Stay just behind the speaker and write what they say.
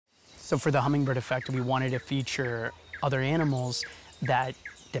So for the Hummingbird Effect, we wanted to feature other animals that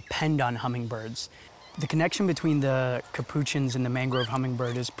depend on hummingbirds. The connection between the capuchins and the mangrove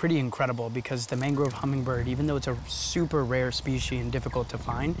hummingbird is pretty incredible because the mangrove hummingbird, even though it's a super rare species and difficult to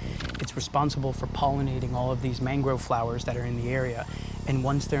find, it's responsible for pollinating all of these mangrove flowers that are in the area. And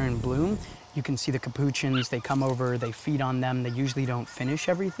once they're in bloom, you can see the capuchins, they come over, they feed on them. They usually don't finish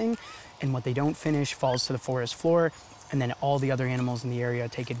everything. And what they don't finish falls to the forest floor, and then all the other animals in the area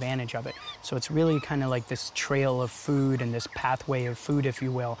take advantage of it. So it's really kind of like this trail of food and this pathway of food, if you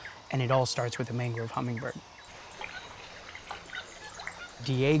will, and it all starts with a mangrove hummingbird.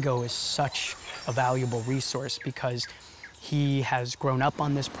 Diego is such a valuable resource because he has grown up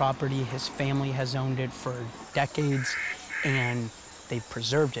on this property, his family has owned it for decades, and they've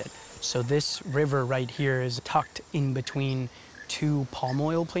preserved it. So this river right here is tucked in between two palm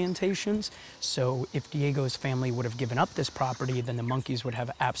oil plantations. So if Diego's family would have given up this property, then the monkeys would have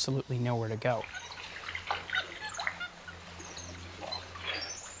absolutely nowhere to go.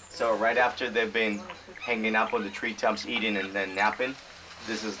 So right after they've been hanging up on the treetops, eating and then napping,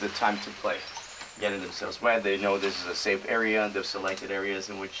 this is the time to play. Getting themselves wet. They know this is a safe area. They've selected areas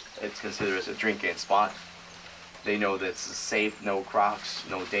in which it's considered as a drinking spot. They know that it's safe, no crocs,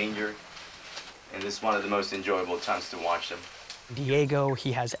 no danger. And this is one of the most enjoyable times to watch them. Diego,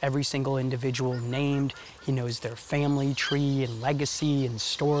 he has every single individual named. He knows their family tree and legacy and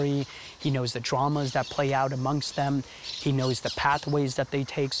story. He knows the dramas that play out amongst them. He knows the pathways that they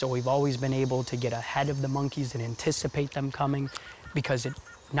take, so we've always been able to get ahead of the monkeys and anticipate them coming, because it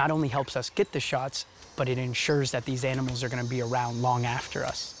not only helps us get the shots, but it ensures that these animals are going to be around long after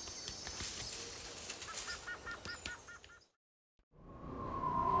us.